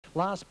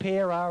Last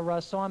pair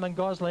are Simon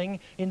Gosling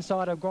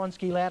inside of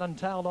Gronsky Lad and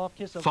tailed off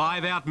Kiss of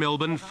 5 out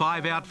Melbourne,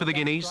 5 out for the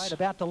Guineas. Straight,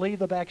 about to leave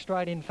the back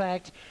straight, in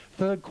fact.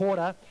 Third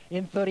quarter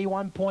in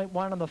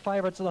 31.1, and the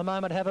favourites at the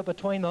moment have it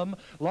between them.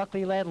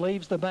 Lockley Lad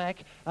leaves the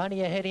back.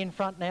 Only ahead in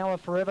front now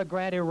of Forever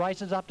Grant, who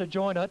races up to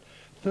join it.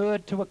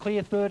 Third to a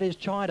clear third is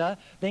China,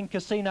 then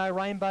Casino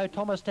Rainbow,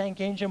 Thomas Tank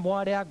Engine,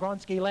 wide out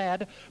Gronsky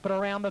Lad, but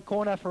around the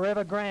corner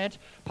Forever Grant,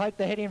 poked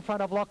the head in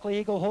front of Lockley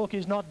Eagle Hawk,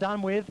 who's not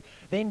done with,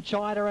 then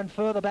China and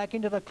further back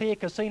into the clear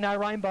Casino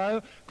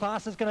Rainbow.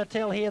 Class is going to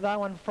tell here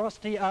though, and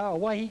Frosty,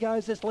 away he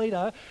goes, this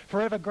leader.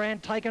 Forever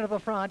Grant taken to the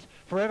front,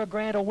 Forever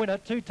Grant will win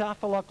it, too tough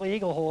for Lockley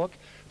Eagle Hawk.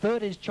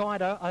 Third is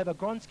China over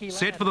Gronsky Lad.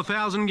 Set for the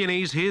 1,000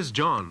 Guineas, here's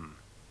John.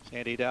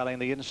 Sandy Darling,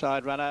 the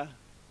inside runner,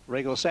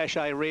 Regal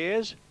Sachet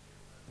rears.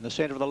 In the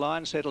centre of the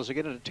line, settles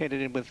again and attended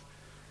in with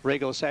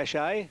Regal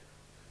Sachet.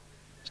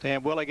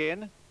 Stand well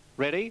again,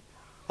 ready.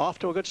 Off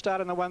to a good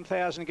start in the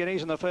 1,000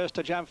 Guineas, and the first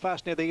to jump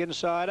fast near the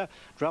insider.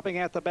 Dropping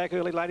out the back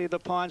early, Lady of the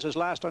Pines is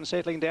last on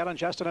settling down, and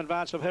just in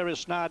advance of her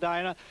is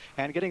Snardana.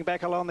 And getting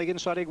back along the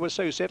inside,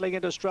 Iguazu settling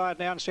into stride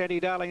now, and Sandy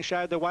Darling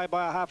showed the way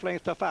by a half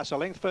length to Fuss. A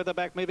length further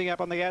back, moving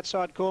up on the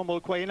outside, Cornwall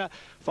Queen,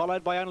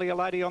 followed by Only a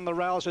Lady on the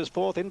rails is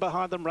fourth. In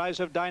behind them, Rose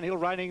of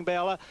Danehill, Raining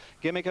Bell.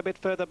 Gimmick a bit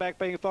further back,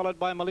 being followed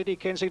by Meliti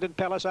Kensington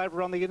Palace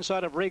over on the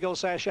inside of Regal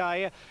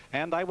Sachet.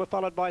 And they were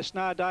followed by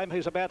Snardame,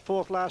 who's about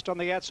fourth last on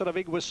the outside of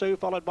Iguazu,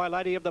 followed by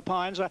Lady of the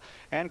Pines.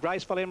 And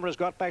Graceful Emma has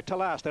got back to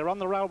last. They're on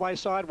the railway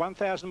side,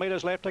 1,000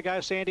 metres left to go.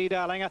 Sandy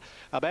Darling,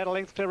 about a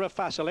length to a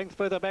Fuss. A length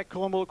further back,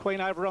 Cornwall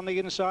Queen over on the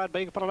inside,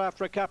 being followed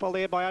after a couple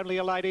there by Only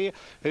a Lady,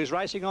 who's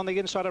racing on the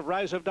inside of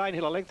Rose of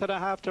Danehill. A length and a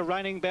half to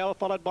Raining Bell,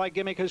 followed by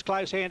Gimmick, who's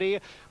close handy.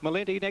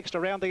 Melenti next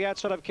around the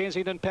outside of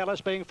Kensington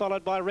Palace, being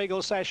followed by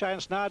Regal Sachet,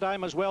 and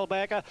Snardame as well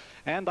back.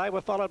 And they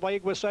were followed by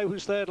Iguazu,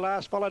 who's third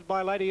last, followed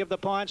by Lady of the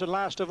Pines, and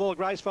last of all,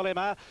 Graceful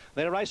Emma.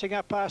 They're racing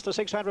up past the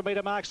 600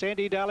 metre mark.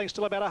 Sandy Darling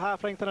still about a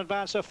half length in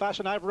advance of Fuss,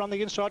 and over on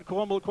the inside,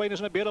 Cornwall Queen is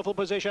in a beautiful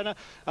position.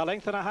 A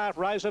length and a half,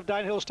 Rose of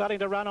Danehill starting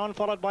to run on,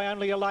 followed by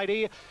Only a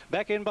Lady.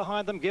 Back in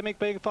behind them, Gimmick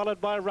being followed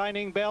by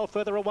Raining Bell.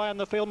 Further away on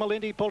the field,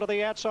 Melindi pulled to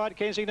the outside.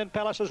 Kensington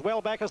Palace as well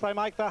back as they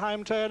make the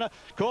home turn.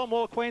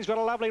 Cornwall Queen's got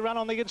a lovely run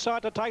on the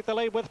inside to take the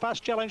lead with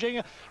Fuss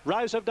challenging.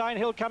 Rose of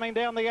Danehill coming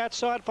down the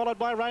outside, followed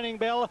by Raining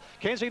Bell.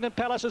 Kensington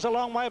Palace is a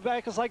long way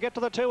back as they get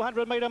to the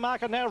 200 metre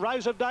mark, and now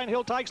Rose of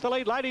Danehill takes the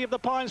lead. Lady of the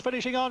Pines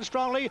finishing on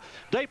strongly.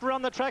 Deeper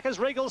on the track is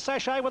Regal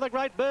Sachet with a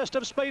great burst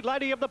of speed.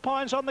 Lady of the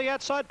Pines on the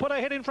outside, put her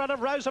head in front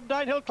of Rose of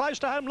Danehill, close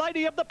to home.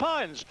 Lady of the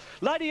Pines.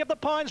 Lady of the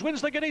Pines wins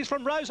the Guineas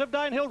from Rose of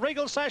Danehill.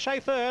 Regal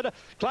Sachet third.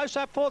 Close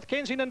up fourth,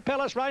 Kensington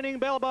Palace, Raining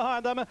Bell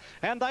behind them.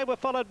 And they were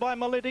followed by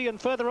Meliti,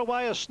 and further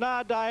away is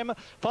Snardame,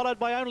 followed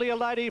by Only a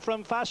Lady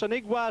from Fuss, and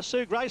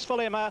Iguazu, Graceful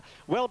Emma,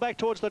 well back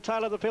towards the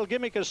tail of the field.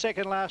 Gimmick is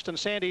second last, and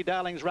Sandy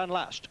Darling's run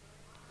last.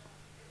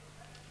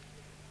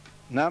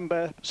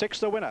 Number 6,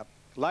 the winner,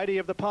 Lady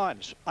of the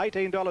Pines,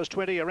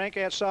 $18.20, a rank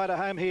outside of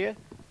home here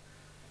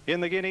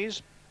in the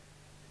Guineas.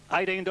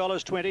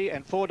 $18.20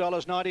 and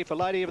 $4.90 for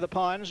Lady of the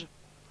Pines.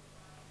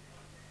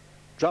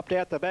 Dropped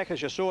out the back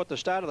as you saw at the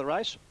start of the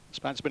race.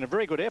 It's been a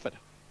very good effort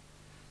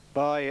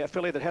by a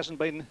filly that hasn't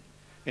been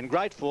in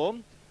great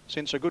form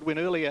since a good win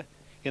earlier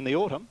in the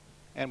autumn.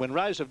 And when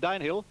Rose of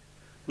Danehill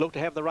looked to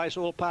have the race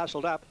all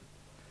parcelled up,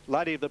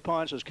 Lady of the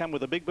Pines has come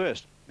with a big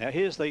burst. Now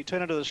here's the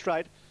turn into the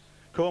straight.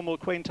 Cornwall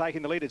Queen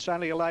taking the lead. It's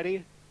Only a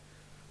Lady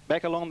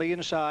back along the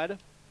inside.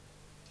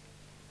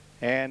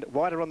 And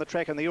wider on the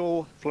track in the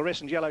all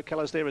fluorescent yellow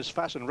colours there is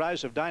Fuss and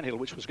Rose of Danehill,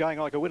 which was going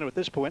like a winner at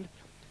this point.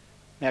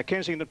 Now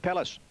Kensington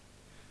Palace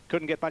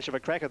couldn't get much of a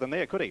crack at them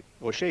there, could he?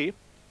 Or she?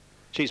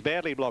 She's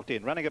badly blocked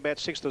in, running about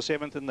 6th or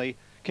 7th in the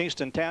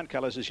Kingston Town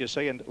colours, as you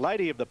see. And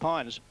Lady of the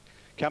Pines,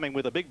 coming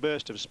with a big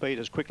burst of speed,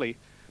 has quickly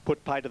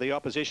put pay to the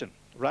opposition.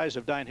 Rose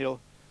of Danehill,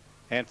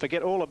 and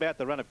forget all about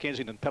the run of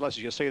Kensington Palace,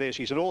 as you see there.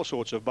 She's in all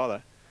sorts of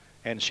bother,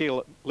 and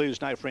she'll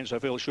lose no friends, I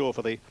feel sure,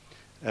 for the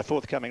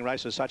forthcoming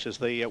races such as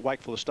the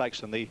Wakeful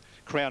Stakes and the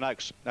Crown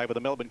Oaks over the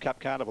Melbourne Cup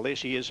Carnival. There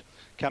she is,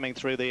 coming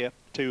through there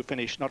to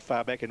finish not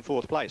far back in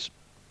 4th place.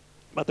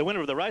 But the winner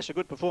of the race, a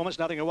good performance,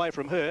 nothing away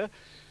from her,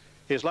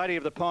 is Lady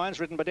of the Pines,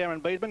 ridden by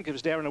Darren Beedman.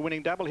 Gives Darren a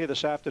winning double here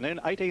this afternoon,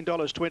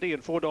 $18.20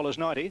 and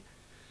 $4.90.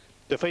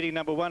 Defeating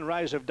number 1,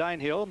 Rose of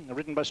Danehill,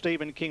 ridden by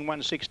Stephen King,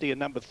 160, and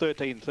number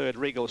 13, third,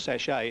 Regal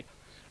Sachet,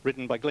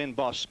 ridden by Glenn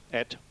Boss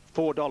at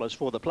 $4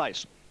 for the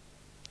place.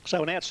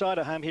 So an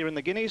outsider home here in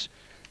the Guineas.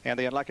 And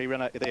the unlucky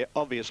runner there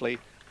obviously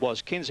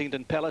was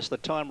Kensington Palace. The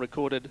time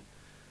recorded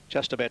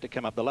just about to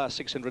come up. The last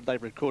 600,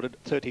 they've recorded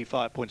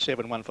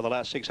 35.71 for the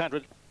last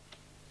 600.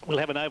 We'll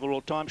have an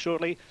overall time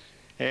shortly.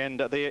 And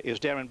there is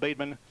Darren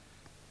Beedman,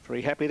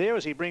 very happy there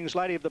as he brings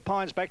Lady of the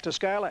Pines back to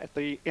scale at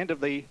the end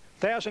of the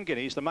 1,000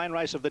 Guineas, the main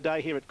race of the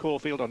day here at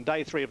Caulfield on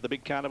day 3 of the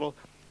big carnival.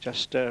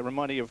 Just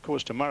reminding you, of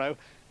course, tomorrow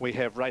we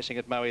have racing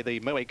at Moe. The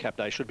Moe Cup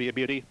Day should be a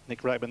beauty.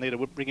 Nick Roban there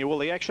to bring you all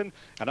the action,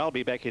 and I'll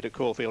be back here to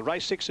Caulfield.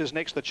 Race 6 is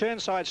next, the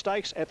Churnside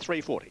Stakes at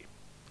 3:40.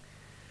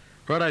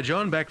 Righto,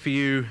 John, back for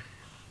you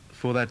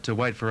for that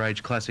Wait for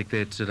Age Classic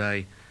there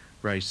today,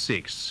 race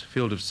 6.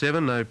 Field of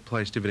 7, no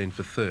place dividend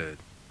for third.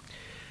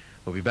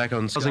 We'll be back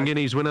on 1,000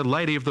 Guineas winner,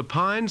 Lady of the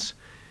Pines,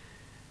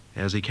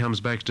 as he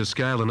comes back to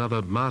scale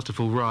another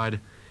masterful ride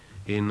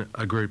in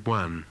a Group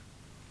 1.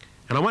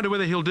 And I wonder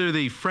whether he'll do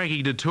the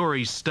Frankie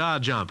Dettori star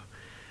jump.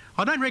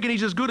 I don't reckon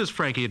he's as good as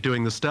Frankie at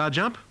doing the star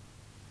jump.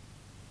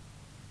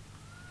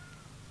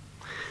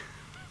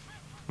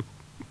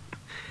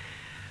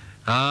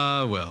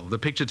 Ah, well, the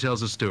picture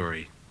tells a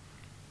story.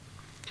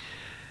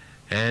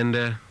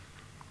 And,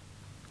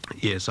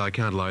 yes, I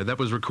can't lie. That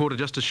was recorded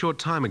just a short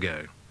time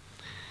ago.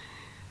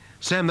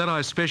 Sam, that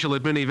eye special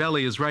at Moonee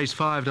Valley is race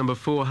 5, number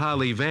 4,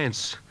 Harley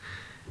Vance.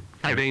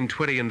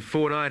 18.20 and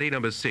 4.90,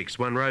 number 6.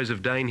 1 Rose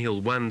of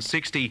Danehill,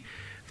 160.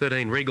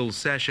 13 Regal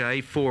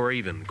Sachet, 4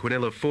 even.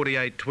 Quinella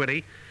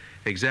 48.20.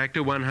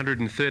 Exacta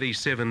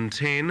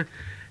 137.10.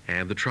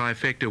 And the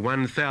trifecta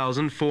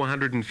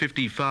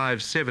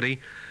 1,455.70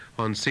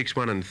 on 6,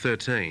 1 and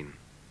 13.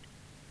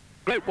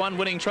 Group 1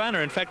 winning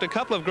trainer. In fact, a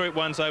couple of Group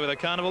 1s over the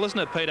carnival, isn't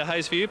it, Peter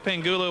Hayes, for you?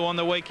 Pengulu on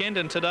the weekend,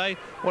 and today,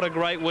 what a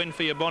great win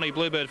for your Bonnie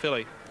Bluebird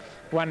filly.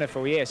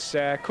 Wonderful, yes.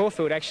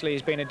 Caulfield actually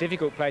has been a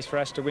difficult place for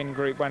us to win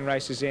Group 1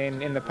 races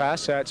in the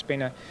past, so it's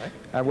been a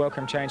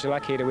welcome change of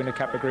luck here to win a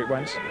couple of Group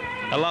 1s.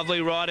 A lovely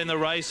ride in the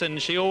race,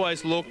 and she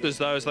always looked as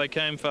though, as they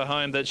came for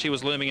home, that she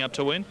was looming up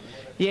to win.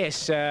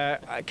 Yes,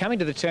 coming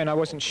to the turn I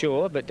wasn't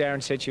sure, but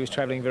Darren said she was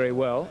travelling very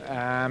well.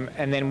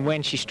 And then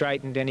when she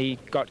straightened and he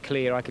got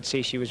clear, I could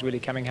see she was really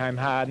coming home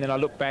hard. And then I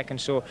looked back and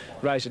saw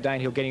Rose of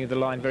Danehill getting to the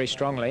line very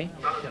strongly.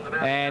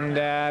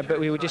 But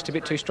we were just a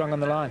bit too strong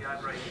on the line.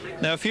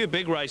 Now, a few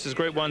big races,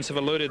 Group 1s, have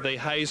eluded the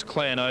Hayes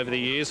clan over the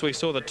years. We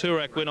saw the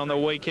Toorak win on the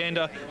weekend.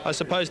 I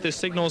suppose this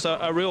signals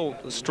a real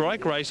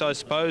strike race, I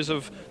suppose,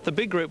 of the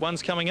big Group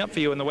 1s coming up for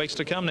you in the weeks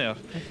to come now.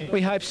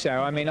 We hope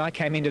so. I mean, I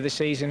came into the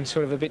season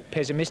sort of a bit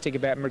pessimistic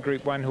about my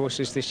Group 1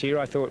 horses this year.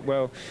 I thought,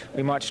 well,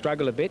 we might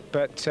struggle a bit,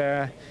 but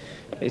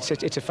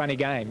it's a funny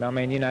game. I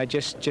mean, you know,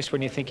 just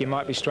when you think you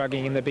might be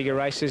struggling in the bigger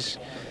races,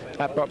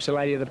 up pops a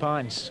Lady of the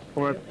Pines,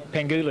 or a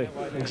Pengulu,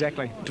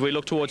 exactly. Do we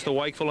look towards the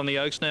Wakeful and the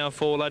Oaks now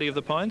for Lady of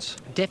the Pines?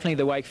 Definitely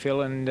the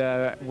Wakeful, and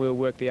we'll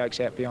work the Oaks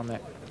out beyond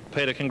that.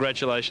 Peter,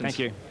 congratulations. Thank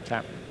you.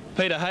 Ta.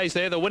 Peter Hayes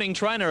there, the winning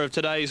trainer of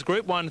today's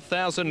Group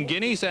 1,000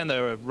 Guineas, and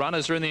the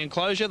runners are in the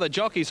enclosure. The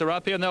jockeys are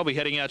up here, and they'll be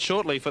heading out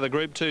shortly for the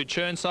Group 2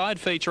 Churnside,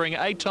 featuring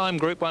 8-time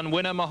Group 1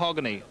 winner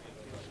Mahogany.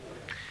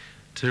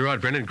 Too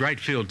right, Brendan. Great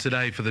field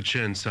today for the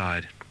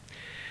Churnside.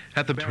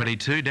 At the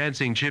 22,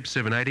 Dancing Chip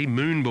 780,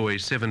 Moonboy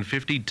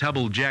 750,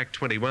 Tubble Jack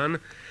 21,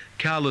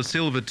 Carla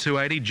Silver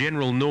 280,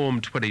 General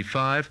Norm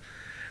 25,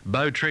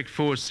 Bow Trick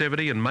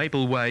 470 and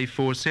Maple Way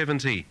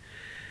 470.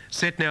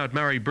 Set now at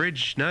Murray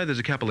Bridge. No, there's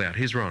a couple out.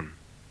 Here's Ron.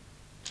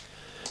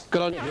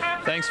 Good on you.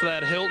 Thanks for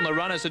that, Hilton. The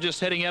runners are just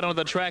heading out onto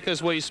the track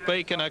as we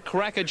speak, and a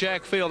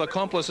crackerjack field.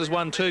 Accomplice has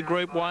won 2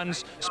 Group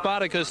 1s,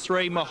 Spartacus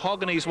 3,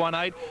 Mahogany's won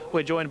 8.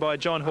 We're joined by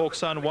John Hawke's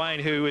son Wayne,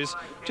 who has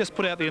just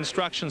put out the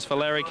instructions for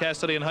Larry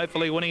Cassidy and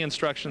hopefully winning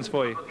instructions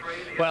for you.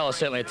 Well, it's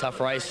certainly a tough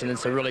race, and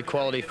it's a really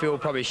quality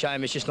field. Probably a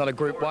shame it's just not a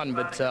Group 1,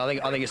 but I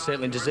think it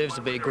certainly deserves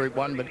to be a Group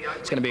 1, but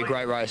it's going to be a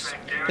great race.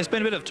 There's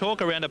been a bit of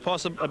talk around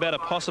about a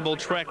possible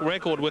track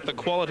record with the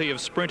quality of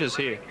sprinters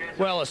here.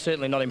 Well, it's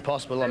certainly not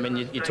impossible. I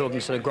mean, you're talking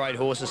sort of great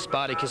horses.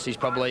 Spartacus, he's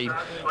probably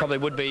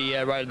would be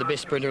rated the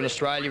best sprinter in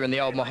Australia, and the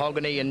old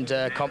Mahogany, and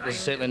Accomplice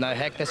is certainly no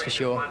hack, that's for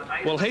sure.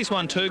 Well, he's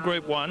won 2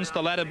 Group 1s,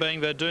 the latter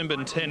being the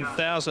Doomben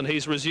 10,000.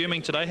 He's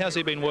resuming today. How's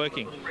he been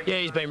working? Yeah,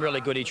 he's been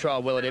really good. He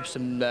trialled well at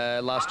Epsom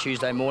last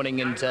Tuesday morning,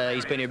 and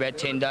he's been here about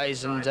 10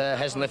 days and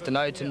hasn't left a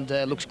note, and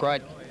looks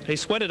great. He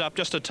sweated up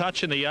just a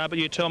touch in the yard, but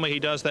you tell me he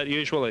does that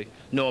usually.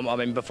 No, I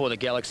mean, before the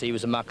Galaxy, he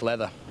was a muck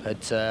leather.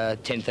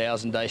 At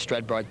 10,000 day,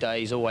 Stradbroke Day,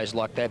 he's always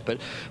like that, but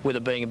with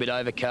it being a bit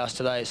overcast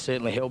today, it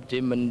certainly helped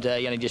him, and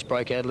he only just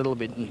broke out a little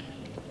bit.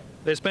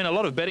 There's been a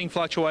lot of betting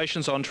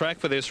fluctuations on track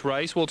for this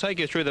race. We'll take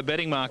you through the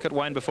betting market,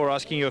 Wayne, before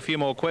asking you a few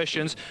more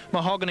questions.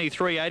 Mahogany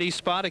 380,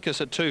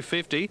 Spartacus at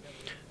 250.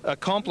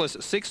 Accomplice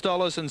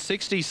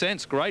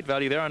 $6.60. Great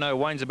value there. I know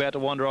Wayne's about to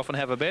wander off and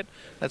have a bet.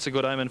 That's a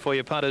good omen for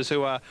your punters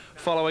who are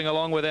following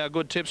along with our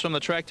good tips from the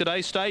track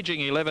today. Staging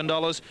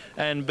 $11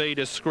 and Be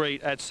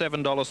Discreet at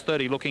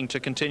 $7.30, looking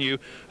to continue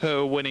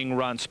her winning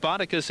run.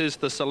 Spartacus is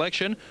the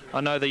selection.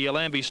 I know the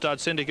Yalambee Stud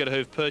Syndicate,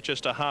 who've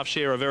purchased a half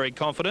share, are very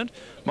confident.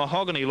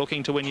 Mahogany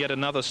looking to win yet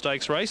another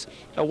stakes race.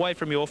 Away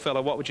from your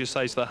fella, what would you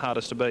say is the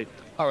hardest to beat?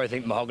 I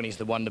think Mahogany's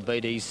the one to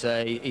beat.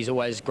 He's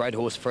always great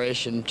horse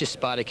fresh, and just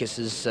Spartacus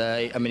is,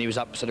 I mean, he was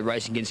up sort of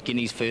racing against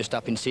Guineas first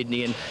up in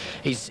Sydney, and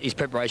his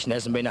preparation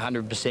hasn't been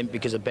 100%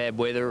 because of bad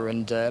weather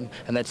and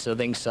that sort of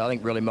thing. So I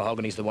think really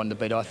Mahogany's the one to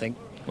beat, I think.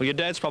 Well, your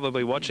dad's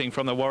probably watching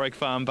from the Warwick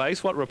Farm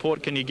base. What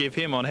report can you give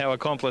him on how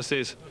Accomplice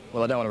is?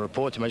 Well, I don't want to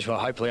report too much, but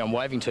hopefully I'm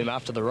waving to him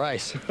after the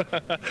race.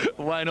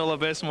 Wayne, all the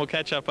best, and we'll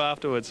catch up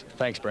afterwards.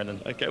 Thanks,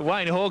 Brendan. Okay,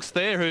 Wayne Hawkes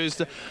there,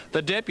 who's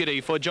the deputy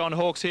for John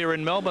Hawkes here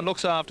in Melbourne,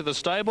 looks after the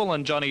stable,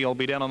 and Johnny will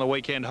be down on the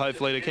weekend,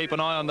 hopefully, to keep an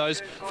eye on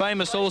those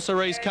famous All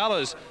Cerise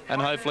colours,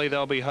 and hopefully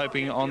they'll be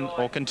hoping on,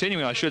 or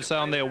continuing, I should say,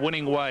 on their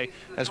winning way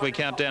as we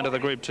count down to the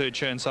Group 2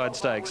 Churnside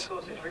Stakes.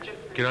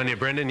 Good on you,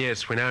 Brendan.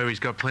 Yes, we know he's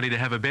got plenty to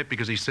have a bet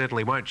because he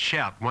certainly won't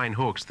shout. Wayne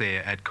Hawkes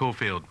there at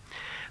Caulfield.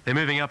 They're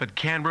moving up at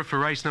Canberra for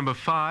race number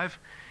 5.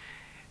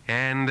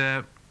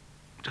 And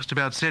just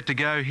about set to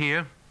go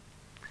here.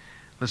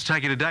 Let's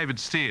take you to David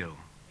Steele.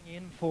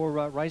 In for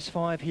race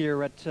 5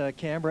 here at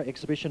Canberra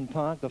Exhibition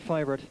Park. The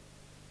favourite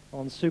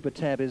on Super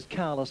Tab is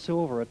Carla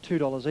Silver at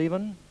 $2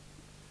 even.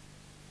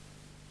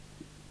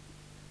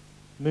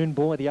 Moon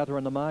Boy, the other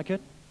in the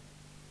market.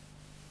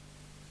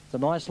 It's a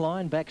nice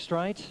line, back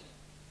straight.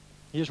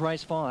 Here's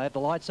race 5. The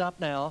light's up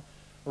now.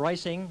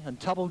 Racing, and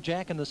Double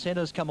Jack and the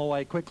centres come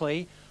away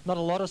quickly. Not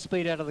a lot of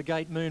speed out of the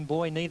gate, Moon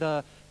Boy,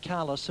 neither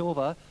Carla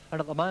Silver.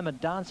 And at the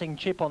moment, Dancing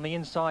Chip on the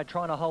inside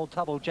trying to hold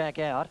Double Jack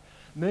out.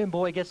 Moon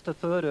Boy gets to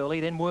third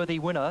early, then Worthy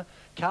Winner.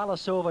 Carla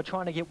Silver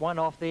trying to get one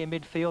off there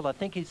midfield. I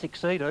think he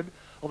succeeded,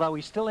 although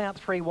he's still out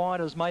 3 wide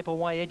as Maple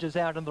Way edges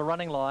out in the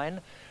running line.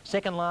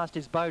 Second last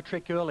is Bow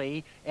Trick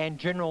early, and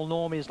General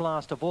Norm is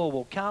last of all.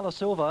 Well, Carla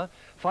Silver,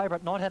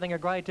 favourite, not having a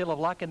great deal of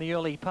luck in the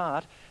early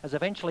part, as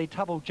eventually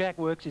Double Jack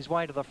works his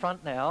way to the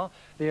front now.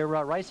 They're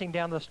racing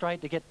down the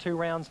straight to get 2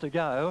 rounds to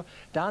go.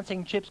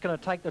 Dancing Chip's going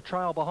to take the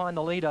trail behind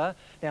the leader.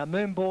 Now,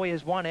 Moon Boy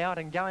is 1 out,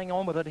 and going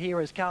on with it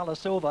here is Carla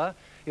Silver.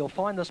 He'll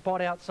find the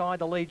spot outside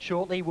the lead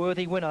shortly.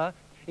 Worthy Winner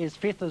is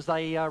 5th as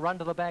they run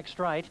to the back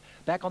straight.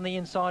 Back on the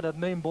inside of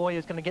Moon Boy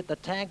is going to get the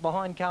tag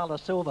behind Carla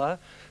Silver.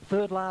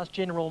 Third last,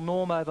 General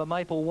Norm over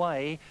Maple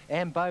Way,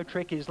 and Bow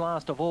Trick is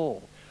last of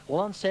all.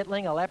 Well,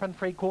 unsettling, a lap and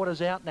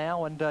 3/4 out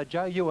now, and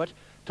Joe Hewitt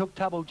took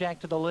Double Jack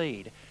to the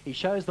lead. He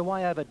shows the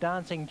way over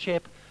Dancing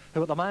Chip,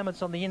 who at the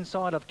moment's on the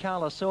inside of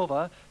Carla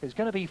Silver, who's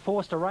going to be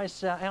forced to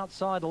race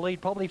outside the lead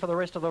probably for the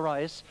rest of the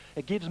race.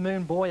 It gives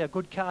Moon Boy a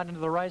good card into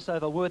the race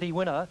over Worthy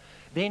Winner.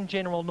 Then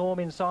General Norm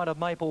inside of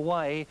Maple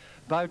Way.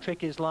 Bow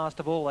Trick is last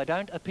of all. They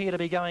don't appear to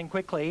be going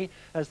quickly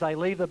as they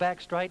leave the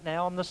back straight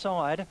now on the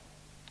side.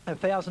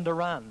 1,000 to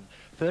run.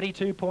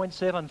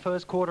 32.7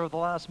 first quarter of the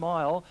last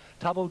mile.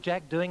 Double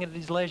Jack doing it at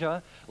his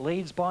leisure.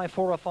 Leads by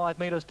 4 or 5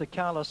 metres to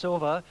Carla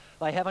Silver.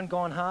 They haven't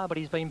gone hard, but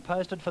he's been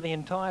posted for the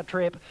entire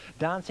trip.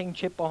 Dancing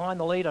Chip behind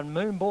the lead, and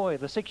Moon Boy,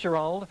 the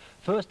 6-year-old,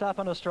 first up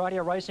in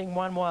Australia, racing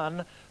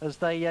 1-1 as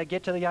they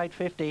get to the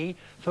 850.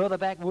 Further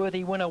back,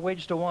 Worthy Winner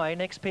wedged away.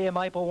 Next pair,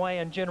 Maple Way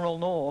and General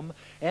Norm.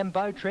 And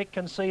Bow Trick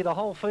can see the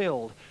whole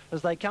field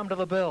as they come to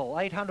the bell.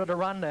 800 to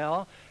run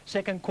now.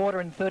 Second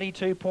quarter in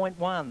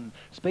 32.1.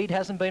 Speed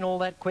hasn't been all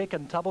that quick,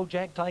 and Double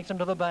Jack takes him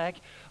to the back.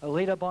 A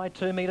leader by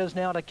 2 metres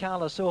now to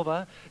Carla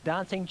Silver.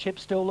 Dancing Chip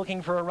still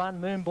looking for a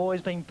run. Moon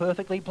Boy's being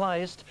perfectly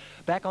placed.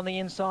 Back on the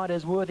inside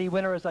is Worthy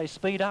Winner as they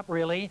speed up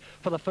really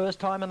for the first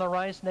time in the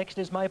race. Next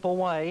is Maple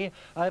Way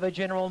over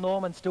General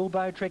Norm, and still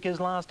Bow Trick is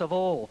last of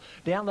all.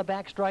 Down the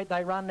back straight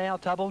they run now.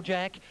 Double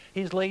Jack.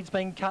 His lead's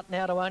been cut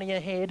now to only a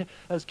head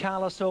as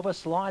Carla Silver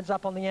slides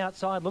up on the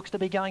outside. Looks to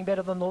be going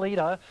better than the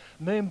leader.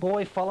 Moon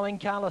Boy following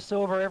Carla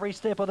Silver every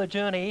step of the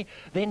journey.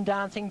 Then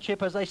Dancing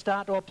Chip as they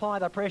start to apply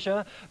the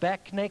pressure.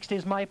 Back next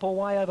is Maple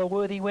Way over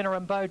Worthy Winner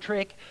and Bow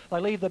Trick. They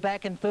leave the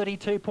back in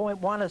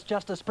 32.1. It's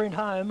just a sprint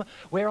home.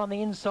 We're on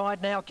the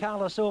inside now.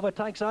 Carla Silver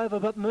takes over,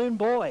 but Moon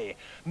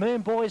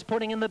Boy's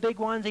putting in the big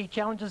ones. He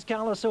challenges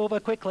Carla Silver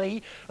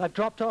quickly. They've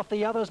dropped off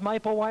the others.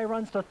 Maple Way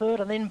runs to third,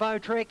 and then Bow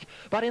Trick.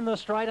 But in the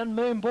straight, and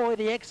Moon Boy,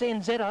 the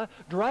XNZer,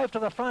 drove to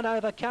the front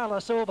over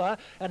Carla Silver.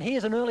 And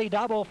here's an early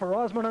double for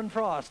Osmond and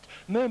Frost.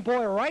 Moon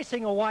Boy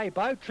racing away.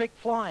 Bow Trick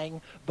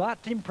flying, but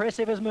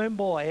impressive as Moon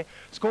Boy.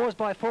 Scores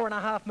by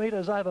 4.5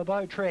 metres over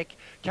Bow Trick.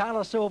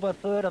 Carla Silver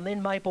third, and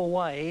then Maple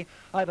Way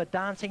over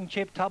Dancing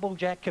Chip. Double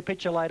Jack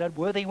capitulated.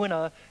 Worthy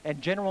Winner,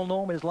 and General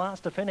Norm is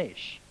last to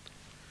finish.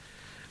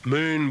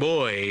 Moon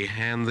Boy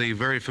and the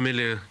very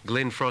familiar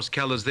Glen Frost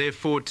colours there,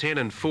 410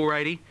 and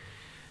 480,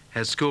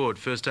 has scored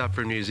first up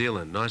from New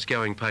Zealand. Nice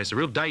going pace, a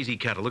real daisy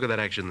cutter. Look at that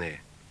action there.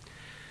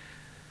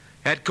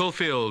 At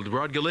Caulfield,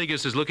 Rod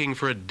Galegas is looking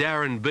for a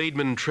Darren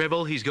Beedman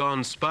treble. He's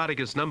gone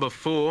Spartacus number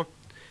 4.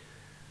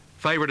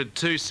 Favourite at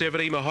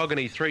 270,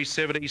 Mahogany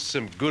 370.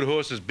 Some good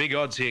horses, big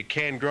odds here.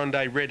 Can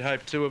Grande, Red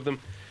Hope, 2 of them,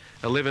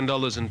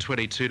 $11 and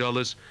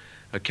 $22.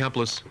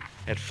 Accomplice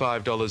at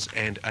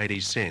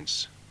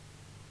 $5.80.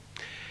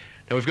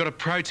 Now we've got a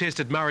protest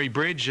at Murray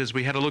Bridge. As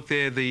we had a look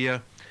there,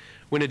 the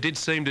winner did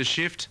seem to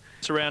shift.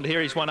 Around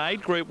here, he's won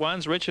 8 Group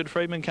 1s. Richard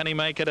Freedman, can he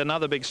make it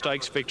another big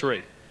stakes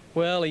victory?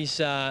 Well, he's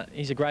a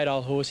great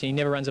old horse. He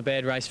never runs a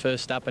bad race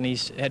first up, and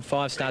he's had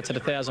 5 starts at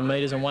 1,000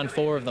 metres and won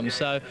 4 of them.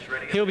 So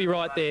he'll be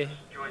right there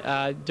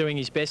doing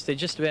his best. They're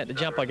just about to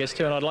jump, I guess,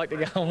 too, and I'd like to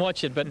go and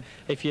watch it. But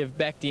if you've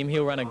backed him,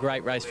 he'll run a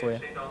great race for you.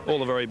 All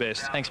the very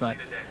best. Thanks, mate.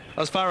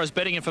 As far as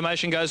betting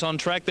information goes on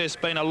track, there's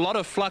been a lot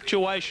of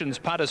fluctuations.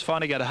 Putters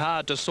finding it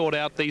hard to sort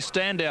out the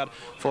standout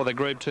for the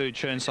Group 2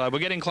 Churnside. We're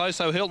getting close,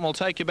 so Hilton will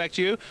take you back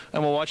to you,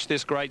 and we'll watch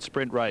this great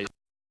sprint race.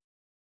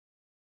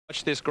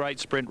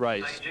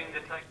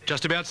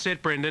 Just about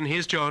set, Brendan.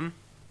 Here's John.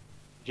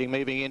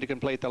 Moving in to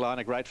complete the line.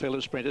 A great field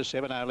of sprinters,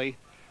 7 only.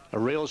 A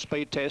real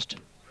speed test.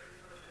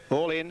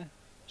 All in,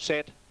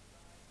 set,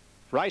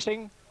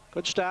 racing.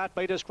 Good start.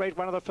 Be Discreet,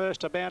 one of the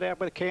first to bound out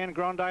with Can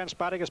Grande, and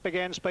Spartacus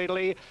began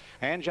speedily.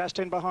 And just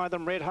in behind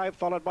them, Red Hope,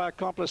 followed by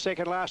Accomplice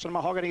second last, and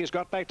Mahogany has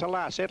got back to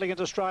last. Settling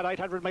into stride,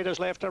 800 metres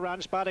left to run.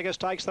 Spartacus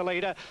takes the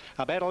leader.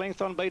 About a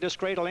length on Be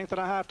Discreet, a length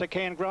and a half to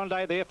Can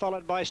Grande there,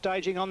 followed by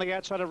Staging on the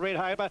outside of Red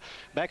Hope.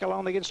 Back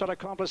along the inside,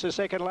 Accomplice is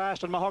second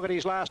last, and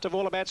Mahogany's last of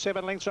all, about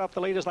 7 lengths off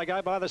the leaders. They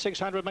go by the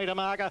 600 metre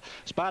marker.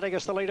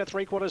 Spartacus the leader,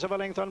 3/4 of a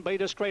length on Be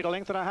Discreet, a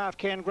length and a half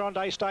Can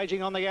Grande,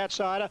 Staging on the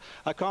outsider.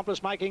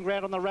 Accomplice making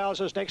ground on the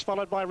rails is next,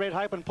 followed by Red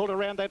Hope, and pulled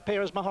around that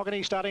pair as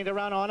Mahogany starting to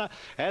run on.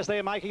 As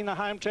they're making the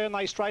home turn,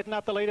 they straighten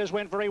up. The leaders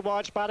went very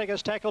wide.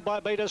 Spartacus tackled by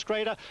Be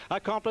Discreet.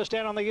 Accomplice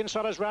down on the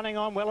inside is running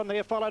on well, and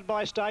they're followed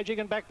by Staging,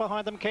 and back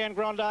behind them Can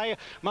Grande.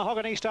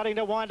 Mahogany starting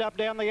to wind up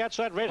down the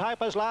outside. Red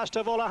Hope is last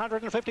of all,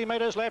 150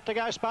 metres left to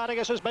go.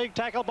 Spartacus is being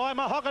tackled by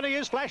Mahogany,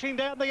 is flashing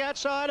down the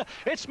outside.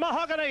 It's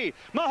Mahogany.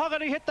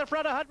 Mahogany hit the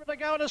front, 100 to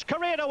go, and is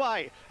careered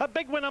away. A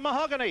big winner,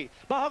 Mahogany.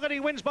 Mahogany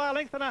wins by a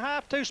length and a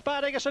half to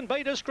Spartacus and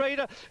Be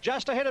Discreet,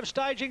 just ahead of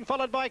Staging,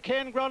 followed by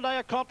Can Grande,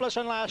 Accomplice,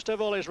 and last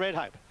of all is Red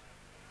Hope.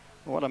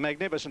 What a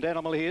magnificent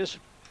animal he is.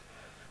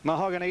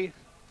 Mahogany,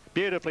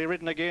 beautifully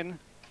ridden again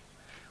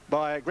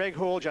by Greg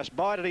Hall, just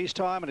bided his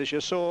time, and as you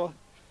saw,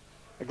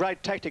 a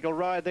great tactical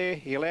ride there.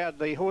 He allowed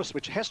the horse,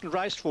 which hasn't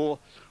raced for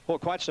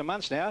quite some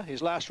months now,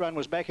 his last run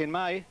was back in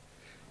May,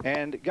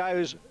 and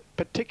goes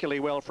particularly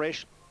well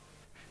fresh.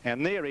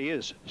 And there he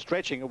is,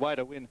 stretching away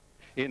to win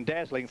in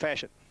dazzling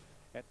fashion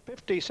at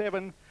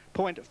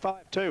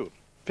 57.52.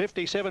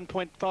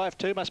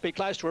 57.52 must be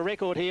close to a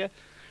record here.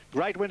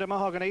 Great winner,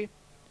 Mahogany.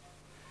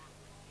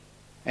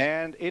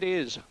 And it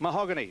is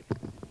Mahogany.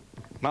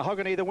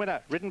 Mahogany the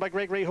winner, ridden by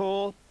Gregory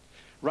Hall,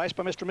 raced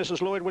by Mr. and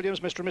Mrs. Lloyd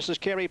Williams, Mr. and Mrs.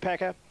 Kerry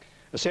Packer,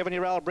 a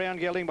 7-year-old brown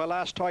gelding by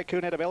Last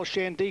Tycoon out of El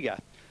Shandiga,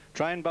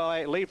 trained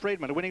by Lee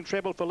Friedman. A winning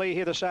treble for Lee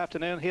here this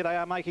afternoon. Here they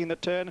are making the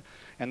turn,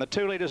 and the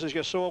 2 leaders, as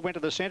you saw, went to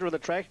the centre of the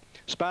track.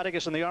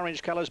 Spartacus in the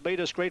orange colours, Be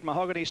Discreet,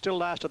 Mahogany still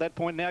last at that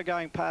point, now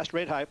going past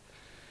Red Hope.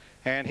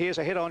 And here's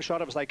a head-on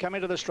shot as they come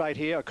into the straight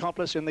here.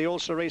 Accomplice in the all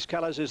cerise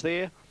colours is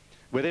there,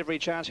 with every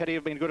chance had he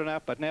have been good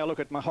enough. But now look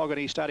at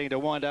Mahogany starting to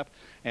wind up,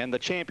 and the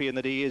champion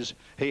that he is,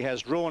 he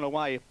has drawn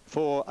away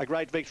for a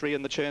great victory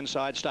in the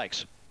Churnside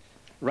Stakes,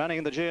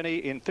 running the journey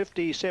in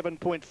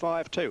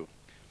 57.52.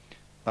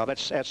 Well,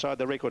 that's outside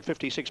the record.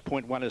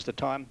 56.1 is the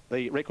time,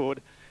 the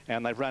record,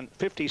 and they've run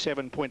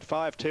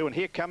 57.52. And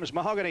here comes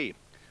Mahogany.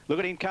 Look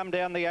at him come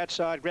down the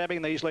outside,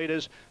 grabbing these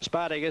leaders,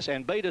 Spartacus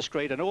and Be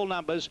Discreet, and all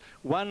numbers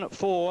 1,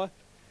 4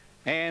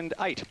 and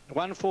 8.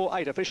 1, 4,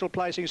 8 official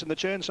placings in the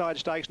Churnside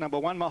Stakes. Number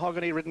 1,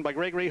 Mahogany, ridden by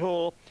Gregory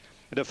Hall,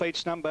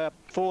 defeats number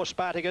 4,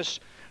 Spartacus,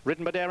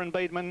 ridden by Darren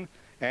Beedman,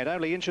 and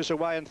only inches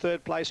away in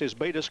third place is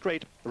Be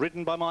Discreet,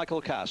 ridden by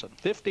Michael Carson.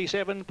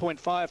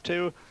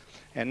 57.52,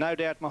 and no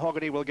doubt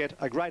Mahogany will get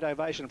a great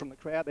ovation from the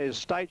crowd. There's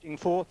Staging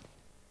fourth,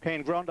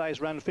 Can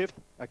Grande's run fifth,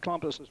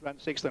 Accomplice has run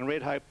sixth, and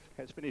Red Hope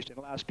has finished in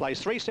last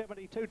place.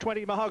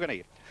 372.20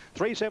 Mahogany.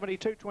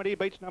 372.20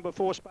 beats number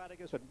 4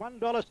 Spartacus at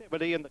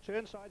 $1.70 in the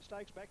Churnside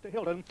Stakes back to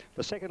Hilton.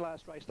 The second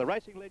last race, the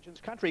Racing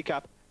Legends Country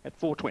Cup at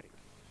 $4.20.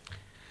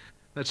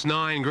 That's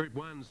 9 Group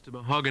 1s to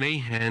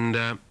Mahogany,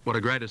 and what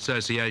a great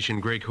association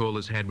Greg Hall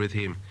has had with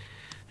him.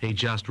 He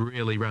just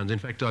really runs. In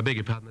fact, I beg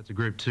your pardon, that's a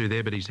Group 2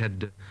 there, but he's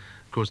had,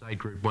 of course, 8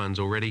 Group 1s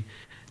already,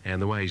 and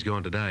the way he's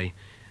gone today,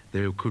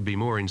 there could be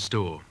more in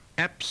store.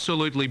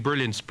 Absolutely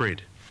brilliant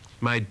sprint.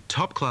 Made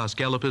top-class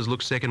gallopers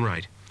look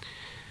second-rate.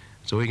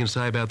 That's all we can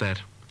say about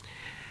that.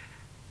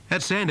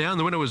 At Sandown,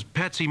 the winner was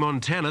Patsy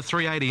Montana,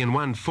 380 and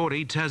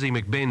 140. Tassie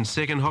McBen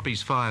second.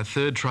 Hoppy's Fire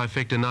third.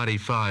 Trifecta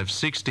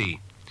 95.60.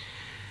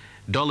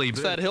 Dolly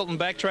It's that Hilton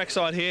backtrack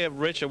side here,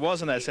 Richard.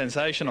 Wasn't that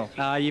sensational?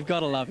 You've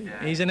got to love him.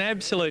 He's an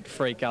absolute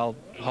freak, old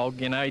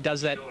hog. You know, he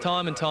does that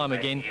time and time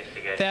again.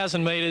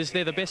 1,000 metres,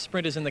 they're the best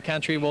sprinters in the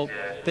country. Well,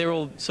 they're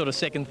all sort of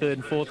second, third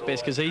and fourth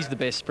best because he's the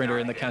best sprinter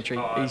in the country.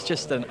 He's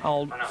just an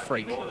old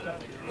freak.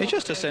 He's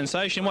just a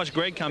sensation. Watch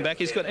Greg come back.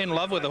 He's got in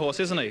love with the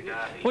horse, isn't he?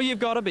 Well, you've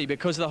got to be,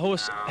 because the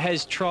horse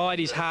has tried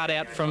his heart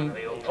out from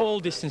all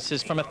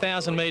distances, from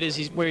 1,000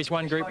 metres, where he's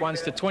won Group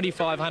 1s, to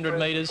 2,500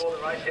 metres,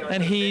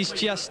 and he's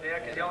just,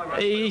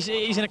 he's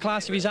in a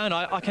class of his own.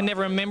 I can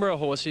never remember a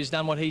horse who's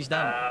done what he's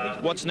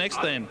done. What's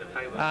next then?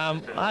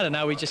 I don't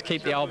know. We just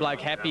keep the old bloke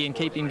happy and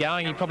keep him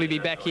going. He'd probably be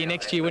back here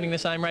next year winning the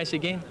same race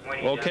again.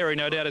 Well, Kerry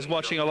no doubt is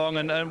watching along,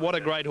 and what a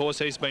great horse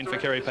he's been for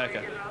Kerry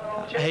Packer.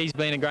 He's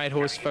been a great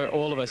horse for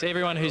all of us.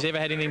 Everyone who's ever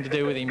had anything to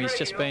do with him, he's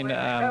just been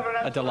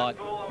a delight.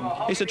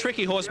 He's a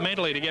tricky horse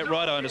mentally to get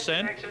right, I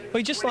understand. Well,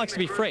 he just likes to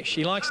be fresh.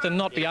 He likes to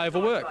not be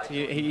overworked.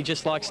 He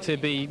just likes to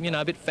be, you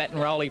know, a bit fat and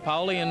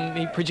roly-poly, and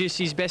he produces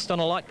his best on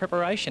a light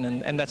preparation,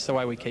 and that's the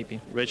way we keep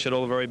him. Richard,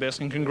 all the very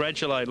best, and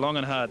congratulate long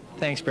and hard.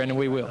 Thanks, Brendan,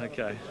 we will.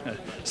 Okay.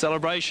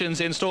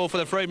 Celebrations in store for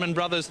the Friedman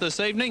brothers this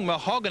evening.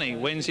 Mahogany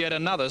wins yet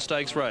another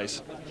stakes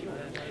race.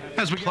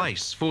 As we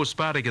place, 4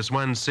 Spartacus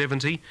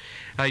 170,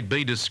 8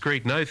 Be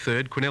Discreet no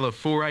third, Quinella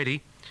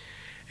 480,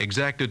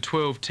 Exacted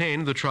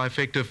 12.10, the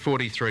Trifecta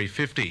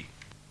 43.50.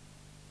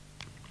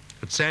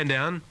 at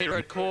Sandown. Here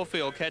at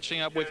Caulfield,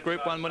 catching up with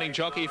Group 1 winning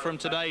jockey from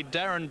today,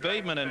 Darren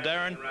Beedman. And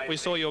Darren, we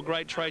saw your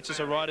great traits as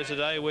a rider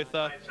today with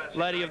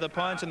Lady of the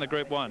Pines in the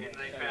Group 1.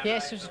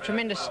 Yes, it was a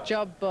tremendous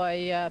job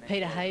by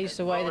Peter Hayes,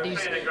 the way that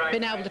he's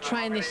been able to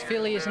train this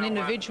filly as an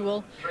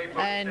individual.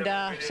 And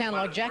sound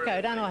like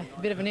Jacko, don't I?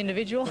 A bit of an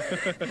individual.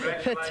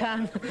 But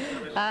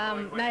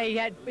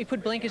no, he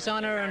put blinkers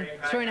on her and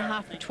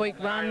 3.5 tweak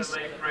runs.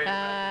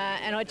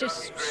 And I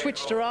just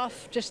switched her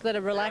off, just let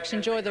her relax,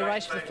 enjoy the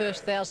race for the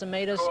first 1,000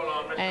 metres.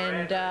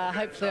 And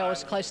hopefully I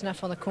was close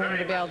enough on the corner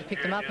to be able to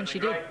pick them up, and she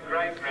did.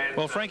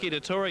 Well, Frankie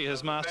Dettori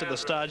has mastered the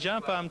star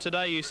jump.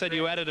 Today you said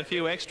you added a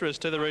few extras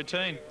to the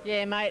routine.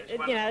 Yeah, mate,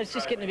 you know, it's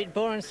just getting a bit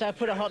boring, so I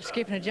put a hop,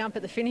 skip and a jump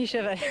at the finish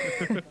of it.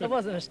 It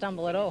wasn't a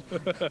stumble at all.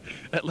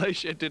 At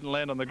least it didn't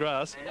land on the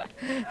grass.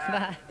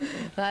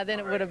 No, then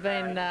it would have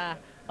been...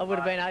 I would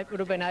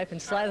have been open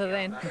slather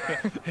then.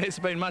 It's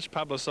been much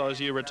publicised,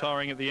 you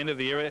retiring at the end of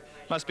the year. It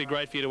must be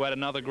great for you to add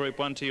another Group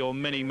 1 to your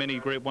many, many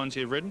Group 1s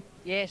you've ridden.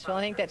 Yes, well,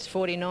 I think that's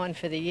 49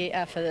 for the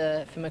year, for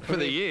my career. For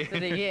the year? For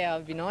the year, it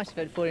would be nice if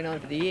I had 49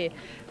 for the year.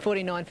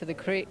 49 for the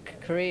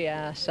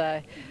career,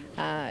 so...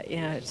 you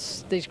know,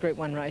 these Group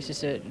 1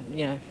 races are,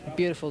 you know,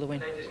 beautiful to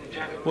win.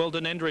 Well,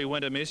 Denendri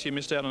went amiss. You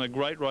missed out on a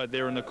great ride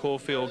there in the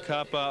Caulfield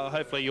Cup.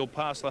 Hopefully you'll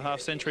pass the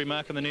half-century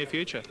mark in the near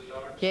future.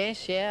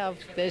 Yes, yeah.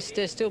 There's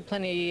still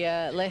plenty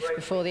left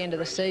before the end of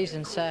the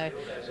season, so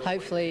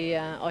hopefully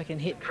I can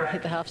hit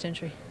the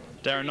half-century.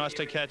 Darren, nice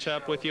to catch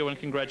up with you and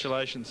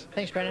congratulations.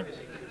 Thanks, Brendan.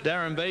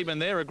 Darren Beedman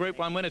there, a Group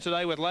 1 winner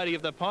today with Lady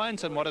of the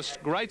Pines, and what a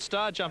great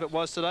star jump it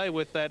was today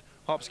with that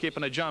hop, skip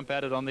and a jump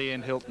added on the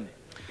end Hilton.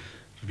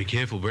 Be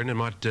careful, Brendan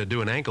might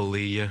do an ankle.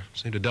 He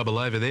seemed to double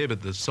over there,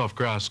 but the soft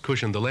grass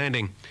cushioned the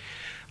landing.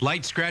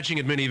 Late scratching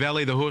at Moonee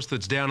Valley, the horse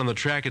that's down on the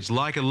track. It's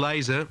Like a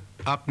Laser,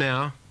 up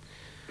now.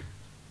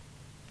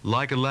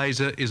 Like a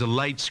Laser is a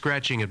late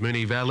scratching at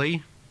Moonee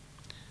Valley.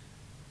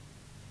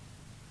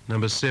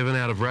 Number 7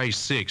 out of race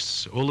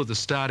 6. All at the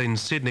start in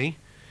Sydney.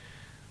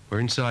 We're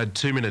inside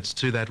 2 minutes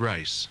to that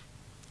race.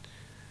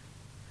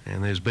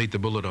 And there's Beat the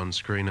Bullet on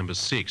screen number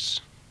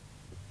 6.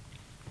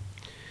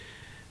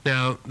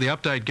 Now, the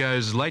update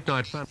goes late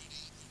night fun.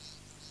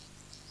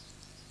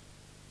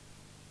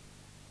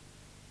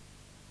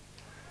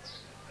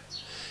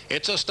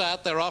 It's a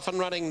start. They're off and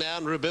running now,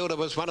 and Rubilda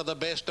was one of the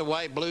best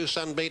away. Blue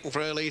Sun beaten for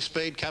early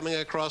speed, coming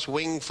across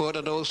Wingfoot,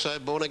 and also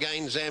Born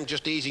Again Zam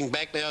just easing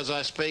back now as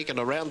I speak, and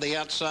around the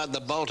outside the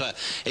Bolter.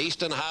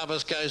 Eastern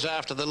Harvest goes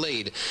after the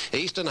lead.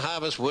 Eastern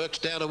Harvest works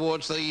down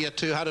towards the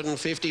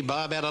 250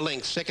 by about a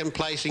length. Second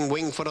placing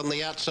Wingfoot on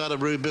the outside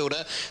of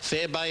Rubilda.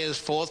 Fair Bay is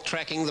fourth,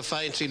 tracking the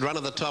fancied run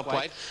of the top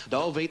weight.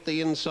 Dolveet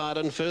the inside,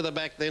 and further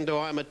back then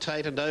to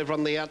Imitate, and over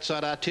on the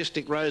outside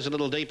Artistic Rose a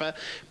little deeper.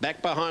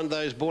 Back behind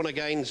those Born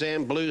Again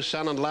Zam, Blue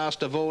Sun, and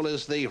last of all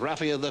is the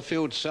roughie of the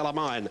field,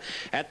 Salamine.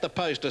 At the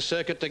post, a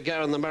circuit to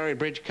go in the Murray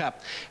Bridge Cup,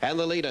 and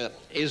the leader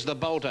is the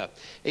Bolter.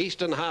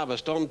 Eastern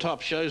Harvest on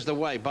top shows the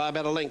way by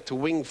about a length to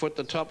Wingfoot,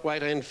 the top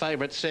weight and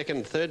favourite.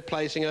 Second, third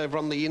placing over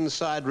on the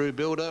inside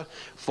Rubilda.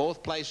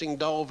 Fourth placing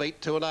Dolveet,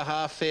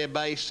 2.5 Fair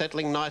Bay,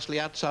 settling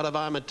nicely outside of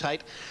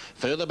Imitate.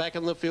 Further back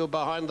in the field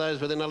behind those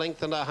within a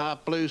length and a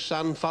half, Blue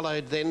Sun,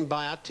 followed then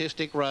by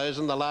Artistic Rose,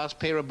 and the last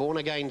pair of Born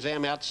Again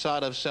Zam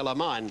outside of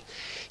Salamine.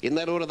 In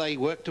that order they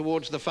work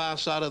towards the far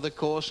side of the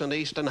course, and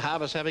Eastern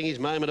Harvest, having his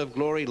moment of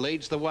glory,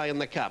 leads the way in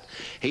the cup.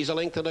 He's a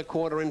length and a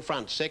quarter in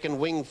front. Second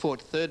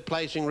Wingfoot, third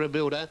placing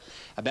Rubilda,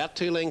 about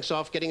 2 lengths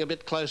off, getting a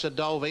bit closer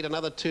Dolveet,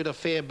 another 2 to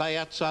Fair Bay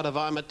outside of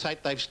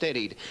Imitate. They've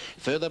steadied.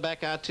 Further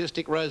back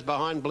Artistic Rose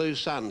behind Blue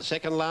Sun.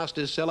 Second last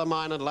is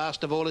Salamine, and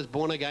last of all is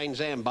Born Again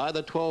Zam by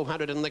the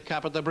 1200 in the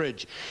cup at the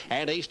bridge.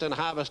 And Eastern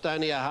Harvest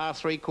only a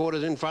half,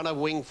 3/4 in front of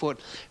Wingfoot,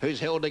 who's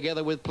held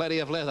together with plenty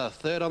of leather.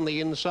 Third on the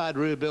inside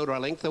Rubilda, a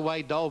length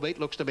away Dolveet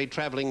looks to be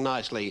travelling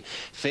nicely.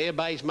 Fair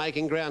Bay's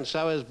making ground,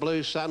 so is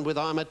Blue Sun with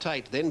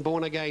Imitate. Then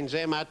Born Again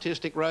Zam.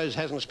 Artistic Rose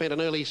hasn't spent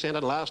an early scent,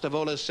 and last of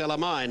all is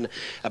Salamine.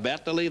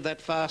 About to leave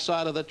that far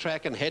side of the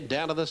track and head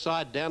down to the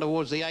side, down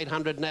towards the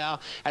 800 now,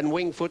 and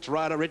Wingfoot's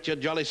rider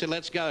Richard Jolly said,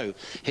 let's go.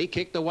 He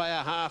kicked away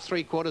a half,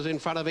 3/4 in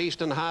front of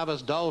Eastern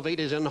Harvest. Dolveet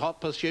is in hot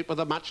pursuit with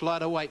a much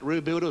lighter weight.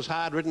 Rubilda's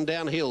hard ridden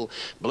downhill.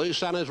 Blue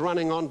Sun is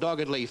running on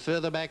doggedly.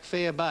 Further back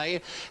Fair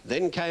Bay.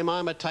 Then came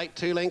Imitate,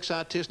 2 lengths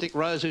Artistic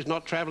Rose, who's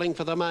not travelling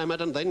for the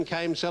moment, and then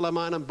came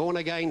Salamine and Born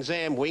Again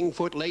Zam.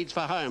 Wingfoot leads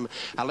for home.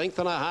 A length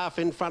and a half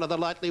in front of the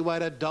lightly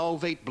weighted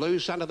Dolveet. Blue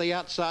Sun to the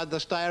outside. The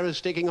stayer is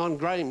sticking on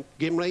Graham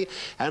Gimley,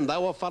 and they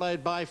were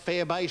followed by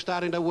Fair Bay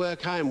starting to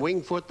work home.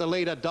 Wingfoot the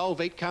leader.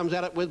 Dolveet comes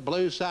at it with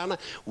Blue Sun.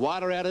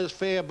 Wider out is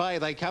Fair Bay.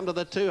 They come to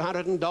the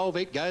 200 and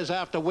Dolveet goes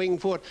after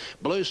Wingfoot.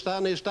 Blue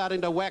Sun is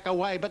starting to whack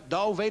away, but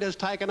Dolveet has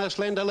taken a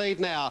slender lead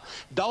now.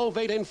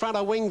 Dolveet in front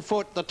of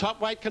Wingfoot. The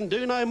top weight can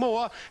do no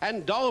more,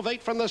 and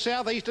Dolveet from the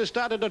southeast has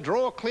started to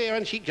draw clear,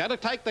 and she's going to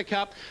take the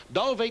cup.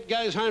 Dolveet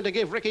goes home to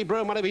give Ricky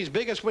Bruin one of his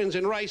biggest wins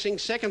in racing.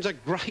 Second's a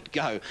great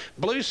go.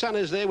 Blue Sun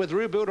is there with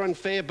Rubilda and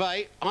Fair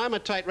Bay.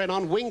 Imitate ran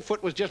on.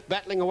 Wingfoot was just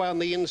battling away on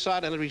the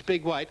inside under his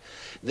big weight.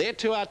 Their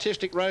two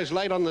artistic rows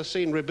late on the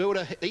scene.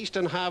 Rubilda,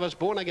 Eastern Harvest,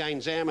 Born Again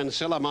Zam and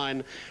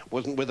Celamine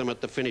wasn't with them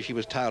at the finish. He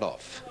was tailed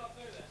off.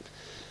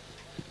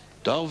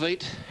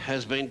 Dolveet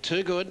has been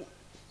too good.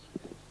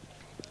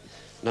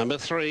 Number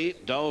 3,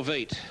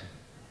 Dolveet.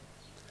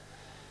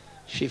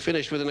 She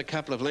finished within a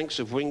couple of lengths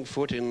of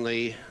Wingfoot in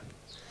the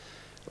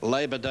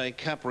Labor Day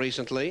Cup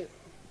recently.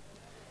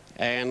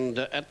 And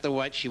at the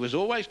weight, she was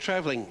always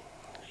travelling.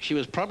 She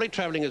was probably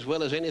travelling as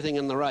well as anything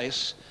in the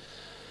race.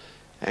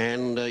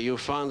 And you'll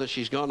find that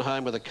she's gone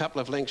home with a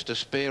couple of lengths to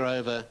spare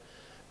over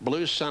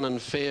Blue Sun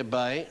and Fair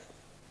Bay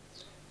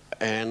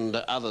and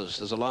others.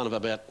 There's a line of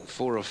about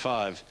 4 or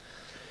 5.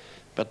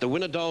 But the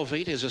winner,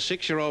 Dolveet, is a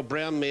 6-year-old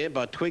brown mare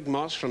by Twig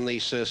Moss from the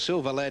Sir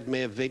Silver Lad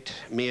mare Vite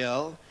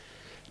Miel.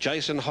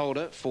 Jason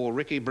Holder for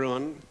Ricky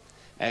Bruin,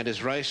 and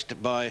is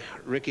raced by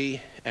Ricky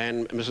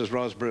and Mrs.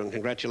 Ros Bruin.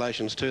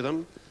 Congratulations to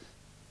them.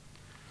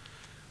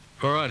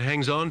 All right,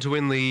 hangs on to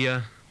win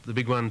the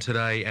big one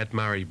today at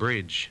Murray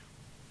Bridge.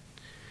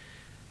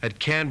 At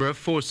Canberra,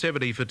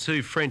 470 for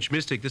 2 French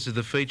Mystic. This is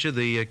the feature,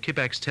 the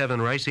Kipax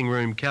Tavern Racing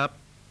Room Cup.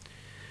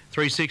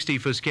 360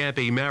 for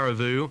Scampi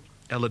Maravoo.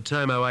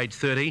 Alatomo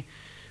 830.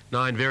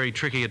 9 Very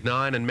Tricky at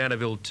 9, and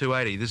Manaville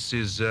 280. This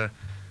is a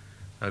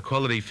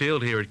quality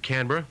field here at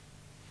Canberra.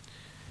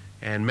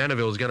 And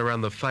Manaville's going to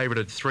run the favourite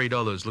at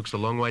 $3. Looks a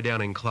long way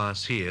down in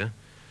class here,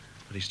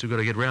 but he's still got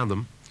to get round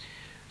them.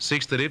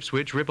 6th at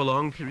Ipswich, Rip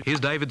Along. Here's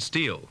David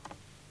Steele.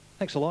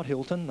 Thanks a lot,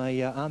 Hilton.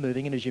 They are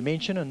moving in, as you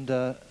mentioned, and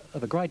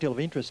of a great deal of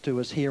interest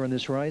to us here in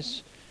this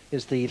race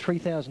is the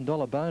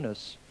 $3,000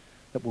 bonus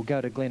that will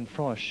go to Glenn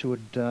Frost should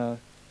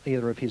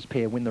either of his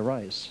pair win the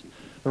race.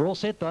 They're all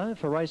set, though,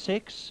 for race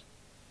 6.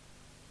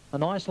 A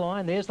nice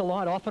line. There's the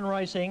light off and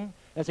racing.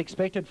 As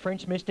expected,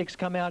 French Mystics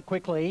come out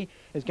quickly.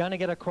 Is going to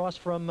get across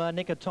from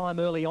Nick of Time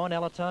early on.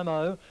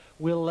 Alatomo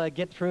will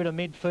get through to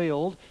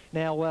midfield.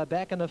 Now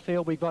back in the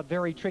field, we've got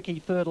Very Tricky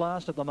third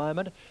last at the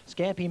moment.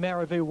 Scampi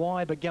Maravoo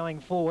wide, but going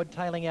forward,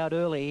 tailing out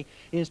early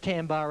is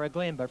Tambara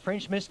Glen. But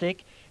French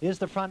Mystic is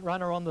the front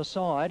runner on the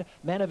side.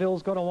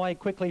 Manaville's got away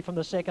quickly from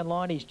the second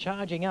line. He's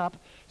charging up.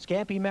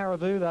 Scampi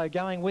Maravoo, though,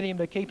 going with him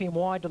to keep him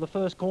wide to the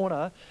first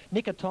corner.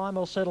 Nick of Time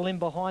will settle in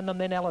behind them.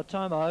 Then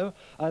Alatomo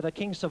over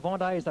King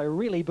Savante as they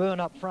really burn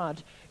up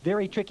front.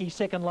 Very Tricky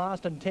second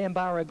last, and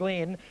Tambara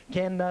Glen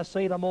can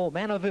see them all.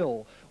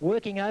 Manaville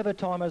working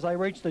overtime as they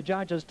reach the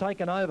judges,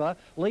 taken over.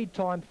 Lead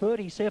time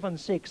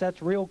 37.6.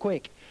 That's real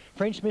quick.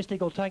 French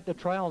Mystic will take the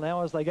trail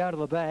now as they go to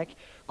the back.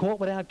 Caught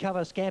without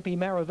cover Scampi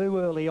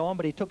Maravoo early on,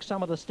 but he took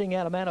some of the sting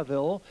out of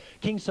Manaville.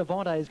 King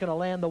Savante is going to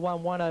land the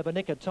 1-1 over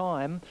Nick of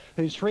Time,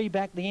 who's 3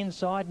 back the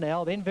inside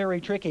now. Then Very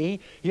Tricky.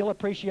 He'll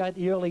appreciate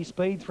the early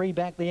speed. 3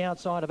 back the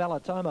outside of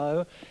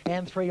Alatomo,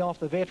 and 3 off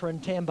the veteran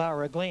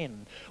Tambara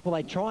Glen. Well,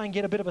 they try and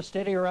get a bit of a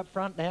steadier up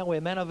front now,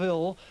 where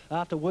Manaville,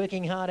 after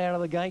working hard out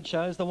of the gate,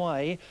 shows the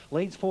way.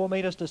 Leads 4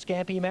 metres to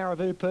Scampi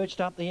Maravoo, perched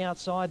up the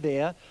outside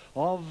there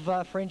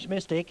of French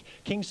Mystic.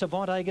 King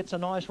Savante gets a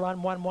nice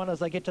run, 1-1 as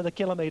they get to the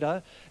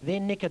kilometre.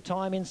 Then Nick of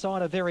Time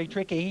inside of Very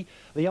Tricky.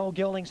 The old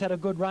geldings had a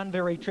good run,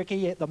 Very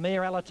Tricky. The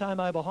mare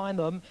Alatomo behind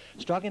them.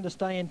 Struggling to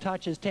stay in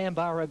touch is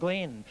Tambara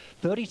Glen.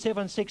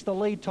 37.6 the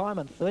lead time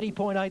and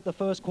 30.8 the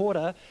first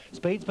quarter.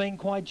 Speed's been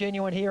quite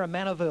genuine here, and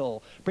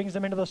Manaville brings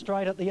them into the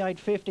straight at the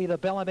 8.50. The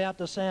bell about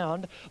to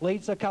sound.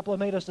 Leads a couple of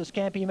metres to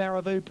Scampi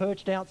Maravoo,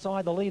 perched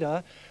outside the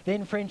leader.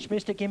 Then French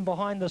Mystic in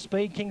behind the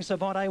speed. King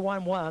Savante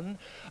 1-1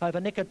 over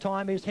Nick of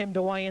Time, who's hemmed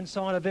away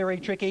inside of Very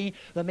Tricky.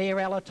 The mare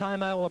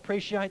Alatomo will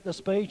appreciate the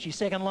speed. She's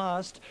second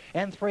last,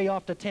 and 3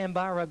 off to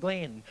Tambara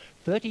Glen.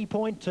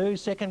 30.2,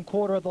 second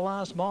quarter of the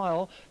last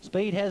mile.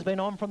 Speed has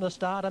been on from the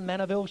start, and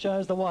Manaville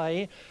shows the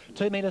way.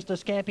 2 metres to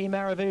Scampi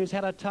Maravoo's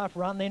had a tough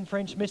run. Then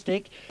French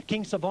Mystic.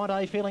 King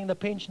Savante feeling the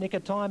pinch. Nick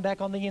of Time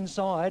back on the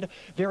inside.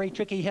 Very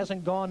Tricky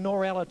hasn't gone,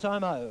 nor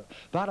Alatomo.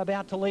 But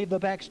about to leave the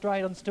back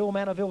straight, and still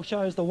Manaville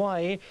shows the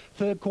way.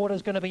 Third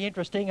quarter's going to be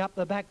interesting. Up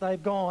the back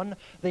they've gone.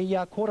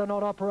 The quarter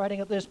not operating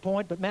at this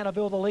point, but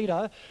Manaville the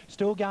leader.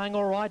 Still going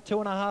all right.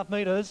 2.5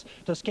 metres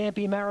to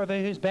Scampi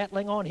Maravoo, who's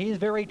battling on. Here's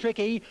Very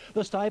Tricky.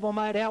 The stable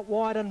made out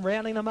wide and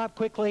rounding them up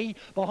quickly.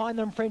 Behind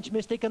them French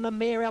Mystic and the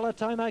mare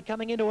Alatomo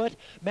coming into it.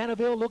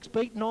 Manaville looks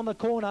beaten on the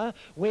corner.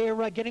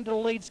 We're getting to the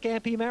lead,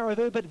 Scampi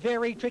Maravoo, but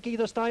Very Tricky,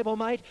 the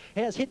stablemate,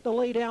 has hit the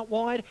lead out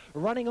wide.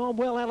 Running on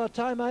well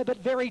Alatomo, but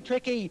Very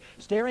Tricky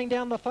staring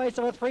down the face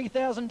of a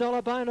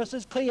 $3,000 bonus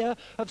is clear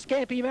of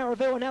Scampi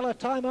Maravoo and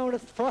Alatomo, and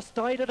it's Frost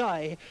Day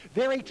today.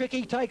 Very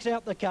Tricky takes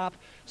out the cup.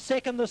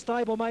 Second the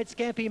stablemate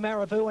Scampi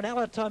Maravoo, and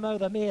Alatomo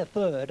the mare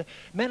third.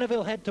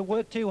 Manaville had to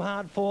work too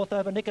hard fourth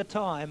over Nick of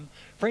Time.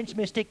 French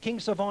Mystic, King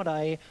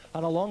Savante,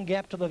 and a long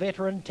gap to the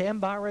veteran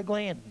Tambara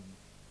Glen.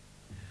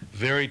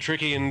 Very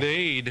Tricky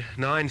indeed.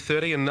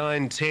 9.30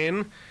 and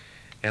 9.10.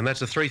 And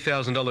that's a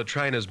 $3,000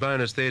 trainer's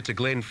bonus there to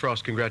Glenn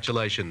Frost.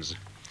 Congratulations.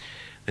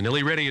 They're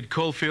nearly ready at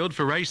Caulfield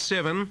for race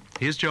 7.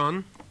 Here's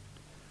John.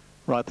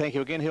 Right, thank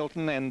you again,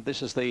 Hilton. And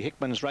this is the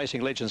Hickman's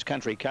Racing Legends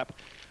Country Cup.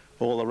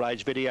 All the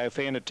rage video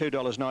fan at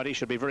 $2.90.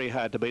 Should be very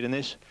hard to beat in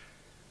this.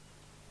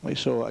 We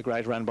saw a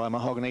great run by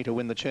Mahogany to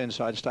win the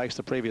Churnside Stakes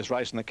the previous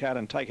race in the card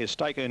and take his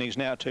stake earnings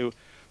now to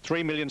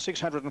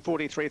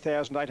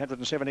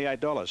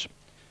 $3,643,878.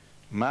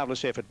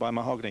 Marvellous effort by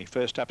Mahogany,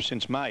 first up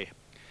since May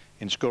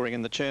in scoring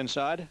in the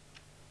Churnside.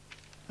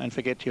 Don't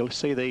forget, you'll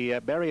see the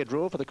barrier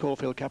draw for the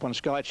Caulfield Cup on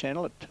Sky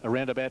Channel at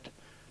around about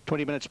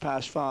 20 minutes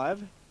past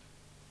 5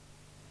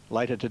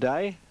 later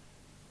today.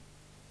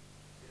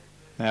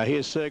 Now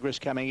here's Cerberus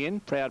coming in,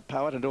 Proud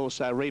Poet, and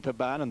also Reaper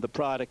Barn and the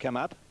Pride to come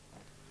up.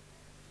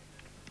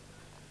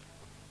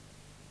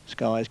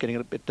 Sky is getting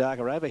a bit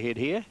darker overhead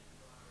here.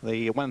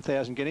 The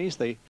 1,000 guineas,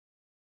 the